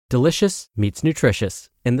Delicious meets nutritious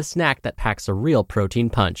in the snack that packs a real protein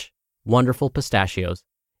punch. Wonderful Pistachios.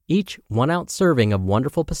 Each 1-ounce serving of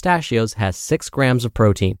Wonderful Pistachios has 6 grams of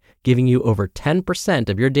protein, giving you over 10%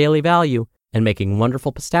 of your daily value and making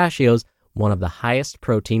Wonderful Pistachios one of the highest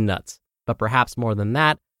protein nuts. But perhaps more than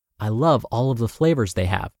that, I love all of the flavors they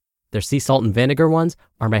have. Their sea salt and vinegar ones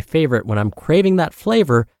are my favorite when I'm craving that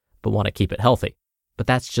flavor but want to keep it healthy. But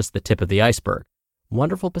that's just the tip of the iceberg.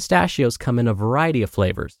 Wonderful Pistachios come in a variety of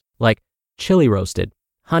flavors, like chili roasted,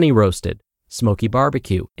 honey roasted, smoky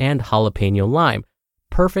barbecue, and jalapeno lime,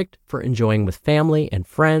 perfect for enjoying with family and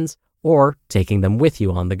friends or taking them with you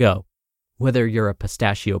on the go. Whether you're a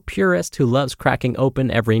pistachio purist who loves cracking open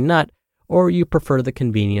every nut, or you prefer the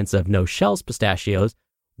convenience of no-shells pistachios,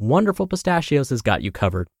 Wonderful Pistachios has got you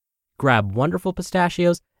covered. Grab Wonderful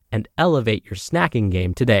Pistachios and elevate your snacking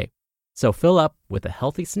game today. So fill up with a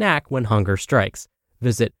healthy snack when hunger strikes.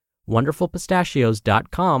 Visit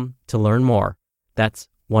wonderfulpistachios.com to learn more. That's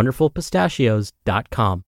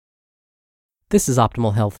wonderfulpistachios.com. This is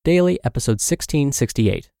Optimal Health Daily, episode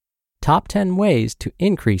 1668. Top 10 Ways to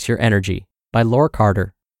Increase Your Energy by Laure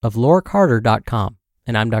Carter of laurecarter.com.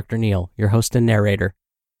 And I'm Dr. Neil, your host and narrator.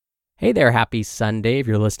 Hey there, happy Sunday if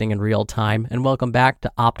you're listening in real time, and welcome back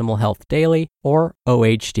to Optimal Health Daily, or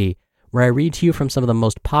OHD, where I read to you from some of the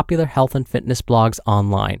most popular health and fitness blogs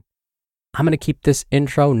online. I'm going to keep this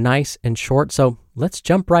intro nice and short, so let's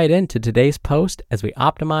jump right into today's post as we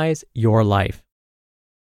optimize your life.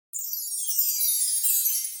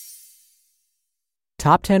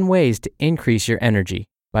 Top 10 Ways to Increase Your Energy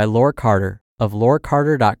by Laure Carter of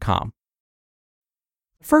laurecarter.com.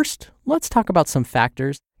 First, let's talk about some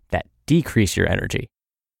factors that decrease your energy.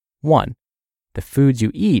 1. The foods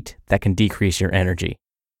you eat that can decrease your energy.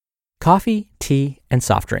 Coffee, tea, and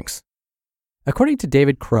soft drinks. According to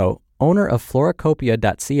David Crow, owner of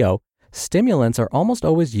Floracopia.co, stimulants are almost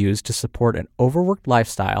always used to support an overworked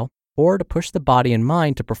lifestyle or to push the body and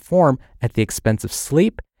mind to perform at the expense of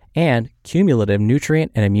sleep and cumulative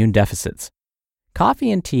nutrient and immune deficits. Coffee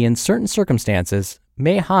and tea in certain circumstances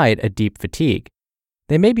may hide a deep fatigue.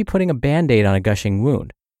 They may be putting a Band-Aid on a gushing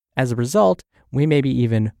wound. As a result, we may be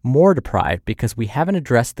even more deprived because we haven't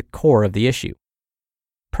addressed the core of the issue.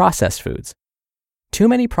 Processed foods. Too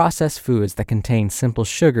many processed foods that contain simple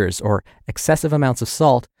sugars or excessive amounts of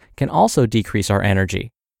salt can also decrease our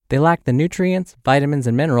energy. They lack the nutrients, vitamins,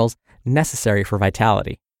 and minerals necessary for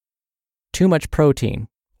vitality. Too much protein,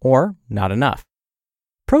 or not enough.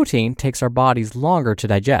 Protein takes our bodies longer to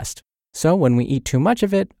digest, so when we eat too much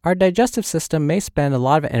of it, our digestive system may spend a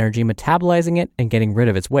lot of energy metabolizing it and getting rid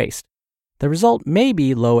of its waste. The result may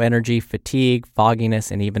be low energy, fatigue,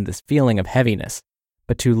 fogginess, and even this feeling of heaviness.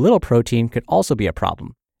 But too little protein could also be a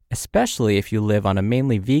problem, especially if you live on a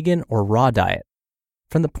mainly vegan or raw diet.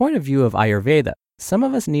 From the point of view of Ayurveda, some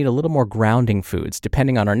of us need a little more grounding foods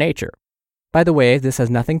depending on our nature. By the way, this has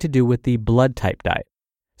nothing to do with the blood type diet.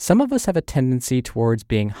 Some of us have a tendency towards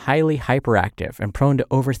being highly hyperactive and prone to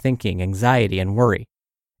overthinking, anxiety, and worry.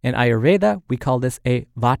 In Ayurveda, we call this a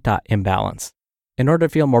vata imbalance. In order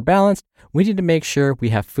to feel more balanced, we need to make sure we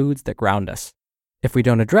have foods that ground us. If we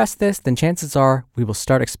don't address this, then chances are we will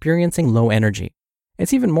start experiencing low energy.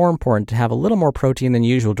 It's even more important to have a little more protein than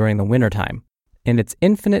usual during the wintertime. In its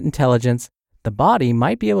infinite intelligence, the body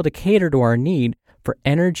might be able to cater to our need for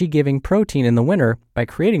energy-giving protein in the winter by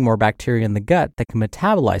creating more bacteria in the gut that can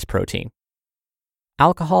metabolize protein.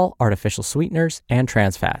 Alcohol, artificial sweeteners, and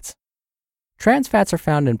trans fats. Trans fats are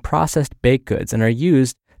found in processed baked goods and are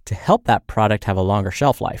used to help that product have a longer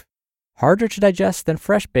shelf life. Harder to digest than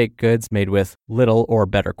fresh baked goods made with little or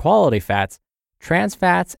better quality fats, trans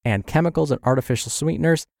fats and chemicals and artificial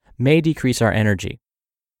sweeteners may decrease our energy.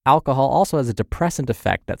 Alcohol also has a depressant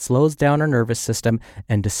effect that slows down our nervous system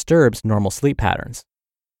and disturbs normal sleep patterns.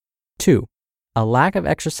 2. A lack of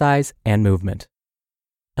exercise and movement.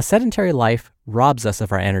 A sedentary life robs us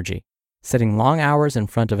of our energy. Sitting long hours in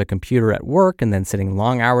front of a computer at work and then sitting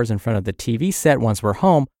long hours in front of the TV set once we're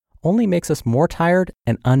home only makes us more tired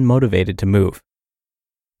and unmotivated to move.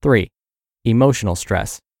 3. Emotional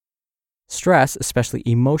stress. Stress, especially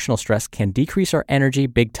emotional stress, can decrease our energy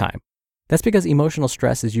big time. That's because emotional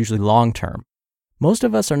stress is usually long-term. Most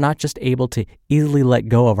of us are not just able to easily let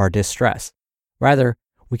go of our distress. Rather,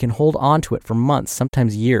 we can hold on to it for months,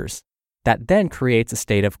 sometimes years. That then creates a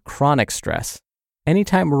state of chronic stress.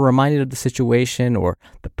 Anytime we're reminded of the situation or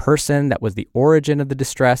the person that was the origin of the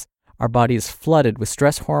distress, our body is flooded with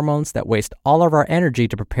stress hormones that waste all of our energy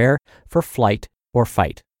to prepare for flight or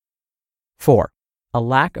fight. 4. A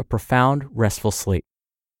lack of profound, restful sleep.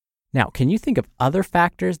 Now, can you think of other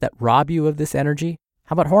factors that rob you of this energy?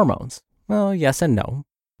 How about hormones? Well, yes and no.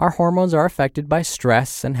 Our hormones are affected by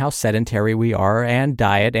stress and how sedentary we are, and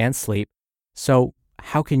diet and sleep. So,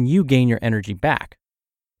 how can you gain your energy back?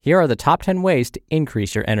 Here are the top 10 ways to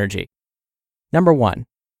increase your energy. Number 1,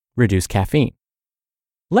 reduce caffeine.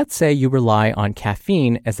 Let's say you rely on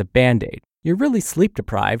caffeine as a band-aid. You're really sleep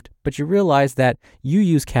deprived, but you realize that you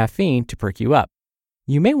use caffeine to perk you up.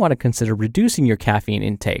 You may want to consider reducing your caffeine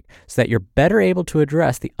intake so that you're better able to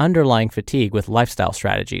address the underlying fatigue with lifestyle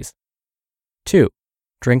strategies. 2,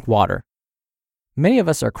 drink water. Many of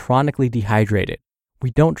us are chronically dehydrated. We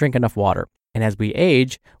don't drink enough water, and as we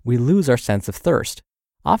age, we lose our sense of thirst.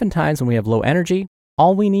 Oftentimes when we have low energy,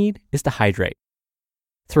 all we need is to hydrate.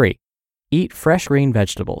 3, eat fresh green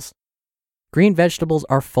vegetables. Green vegetables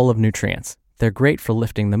are full of nutrients. They're great for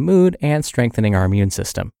lifting the mood and strengthening our immune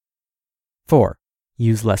system. 4,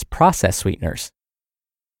 use less processed sweeteners.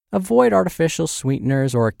 Avoid artificial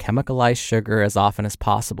sweeteners or chemicalized sugar as often as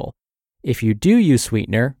possible. If you do use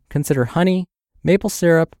sweetener, consider honey, maple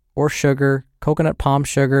syrup, or sugar, coconut palm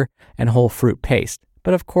sugar, and whole fruit paste.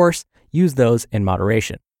 But of course, use those in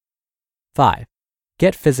moderation. 5,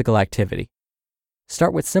 get physical activity.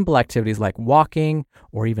 Start with simple activities like walking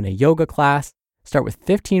or even a yoga class. Start with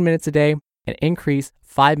 15 minutes a day and increase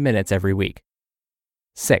 5 minutes every week.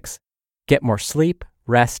 6, get more sleep,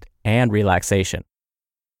 rest, and relaxation.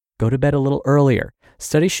 Go to bed a little earlier.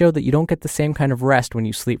 Studies show that you don't get the same kind of rest when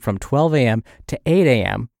you sleep from 12 a.m. to 8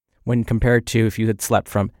 a.m. when compared to if you had slept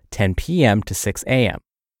from 10 p.m. to 6 a.m.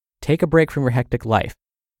 Take a break from your hectic life.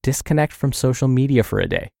 Disconnect from social media for a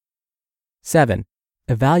day. 7,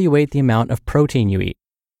 evaluate the amount of protein you eat.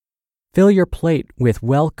 Fill your plate with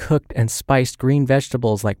well-cooked and spiced green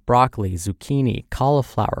vegetables like broccoli, zucchini,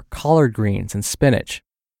 cauliflower, collard greens, and spinach.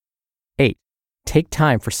 8, take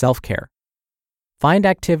time for self-care. Find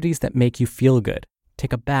activities that make you feel good.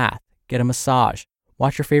 Take a bath, get a massage,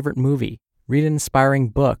 watch your favorite movie, read an inspiring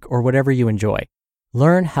book, or whatever you enjoy.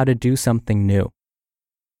 Learn how to do something new.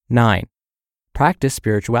 9, practice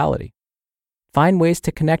spirituality. Find ways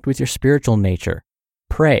to connect with your spiritual nature.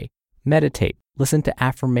 Pray, meditate, listen to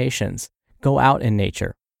affirmations, go out in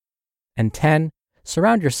nature. And 10,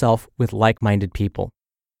 surround yourself with like-minded people.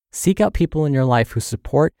 Seek out people in your life who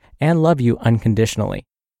support and love you unconditionally.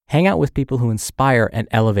 Hang out with people who inspire and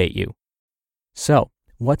elevate you. So,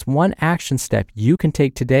 what's one action step you can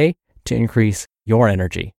take today to increase your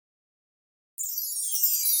energy?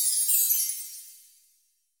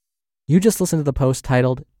 You just listened to the post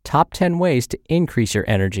titled Top 10 Ways to Increase Your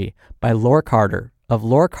Energy by Laure Carter of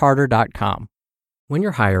laurecarter.com. When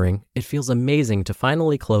you're hiring, it feels amazing to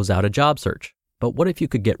finally close out a job search. But what if you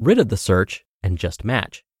could get rid of the search and just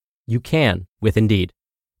match? You can with Indeed.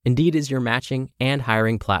 Indeed is your matching and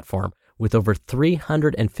hiring platform with over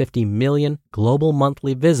 350 million global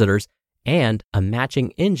monthly visitors and a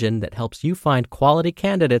matching engine that helps you find quality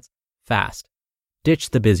candidates fast.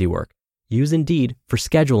 Ditch the busy work. Use Indeed for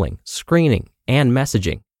scheduling, screening, and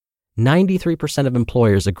messaging. 93% of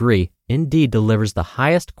employers agree Indeed delivers the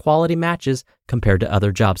highest quality matches compared to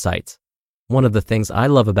other job sites. One of the things I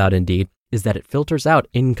love about Indeed is that it filters out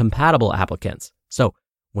incompatible applicants. So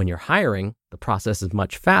when you're hiring, the process is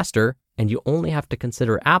much faster and you only have to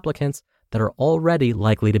consider applicants that are already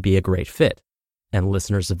likely to be a great fit. And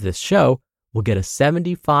listeners of this show will get a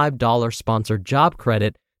 $75 sponsored job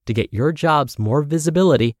credit to get your jobs more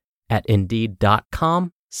visibility at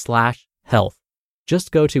Indeed.com/health.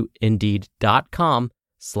 Just go to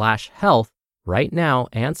Indeed.com/health right now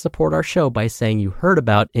and support our show by saying you heard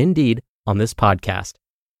about Indeed on this podcast.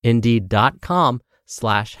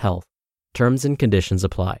 Indeed.com/health. Terms and conditions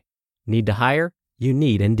apply. Need to hire? You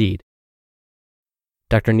need Indeed.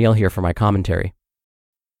 Dr. Neal here for my commentary.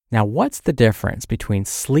 Now, what's the difference between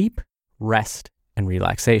sleep, rest, and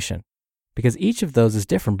relaxation? Because each of those is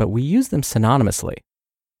different, but we use them synonymously.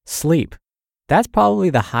 Sleep. That's probably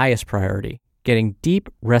the highest priority, getting deep,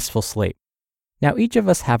 restful sleep. Now, each of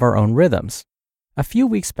us have our own rhythms. A few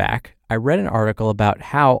weeks back, I read an article about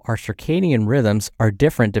how our circadian rhythms are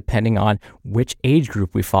different depending on which age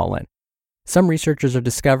group we fall in. Some researchers are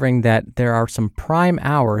discovering that there are some prime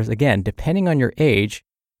hours, again, depending on your age,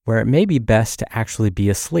 where it may be best to actually be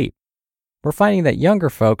asleep. We're finding that younger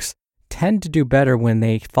folks tend to do better when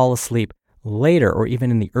they fall asleep later or even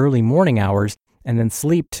in the early morning hours and then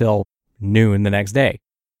sleep till noon the next day.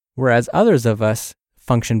 Whereas others of us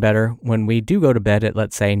function better when we do go to bed at,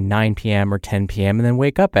 let's say, 9 p.m. or 10 p.m. and then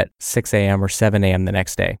wake up at 6 a.m. or 7 a.m. the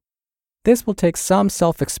next day. This will take some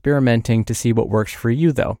self-experimenting to see what works for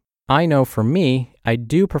you, though. I know for me, I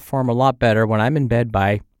do perform a lot better when I'm in bed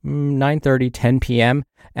by 9:30, 10 p.m.,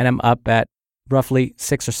 and I'm up at roughly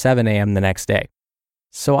 6 or 7 a.m. the next day.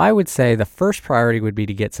 So I would say the first priority would be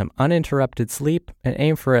to get some uninterrupted sleep and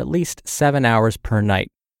aim for at least 7 hours per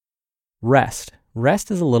night. Rest.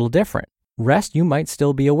 Rest is a little different. Rest, you might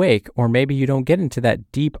still be awake, or maybe you don't get into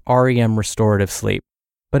that deep REM restorative sleep,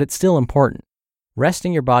 but it's still important.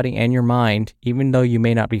 Resting your body and your mind, even though you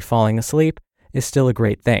may not be falling asleep, is still a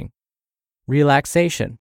great thing.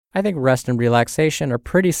 Relaxation. I think rest and relaxation are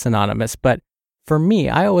pretty synonymous, but for me,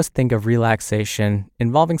 I always think of relaxation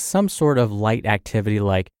involving some sort of light activity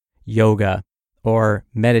like yoga or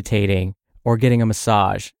meditating or getting a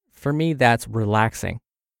massage. For me, that's relaxing.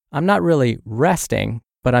 I'm not really resting,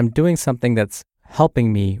 but I'm doing something that's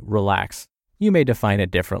helping me relax. You may define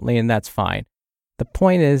it differently, and that's fine. The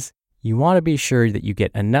point is, you want to be sure that you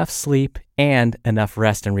get enough sleep and enough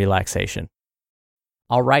rest and relaxation.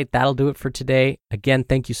 All right, that'll do it for today. Again,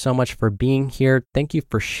 thank you so much for being here. Thank you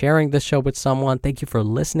for sharing this show with someone. Thank you for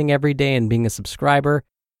listening every day and being a subscriber.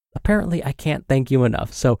 Apparently, I can't thank you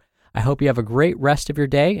enough. So I hope you have a great rest of your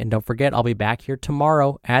day. And don't forget, I'll be back here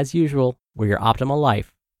tomorrow, as usual, where your optimal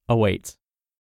life awaits.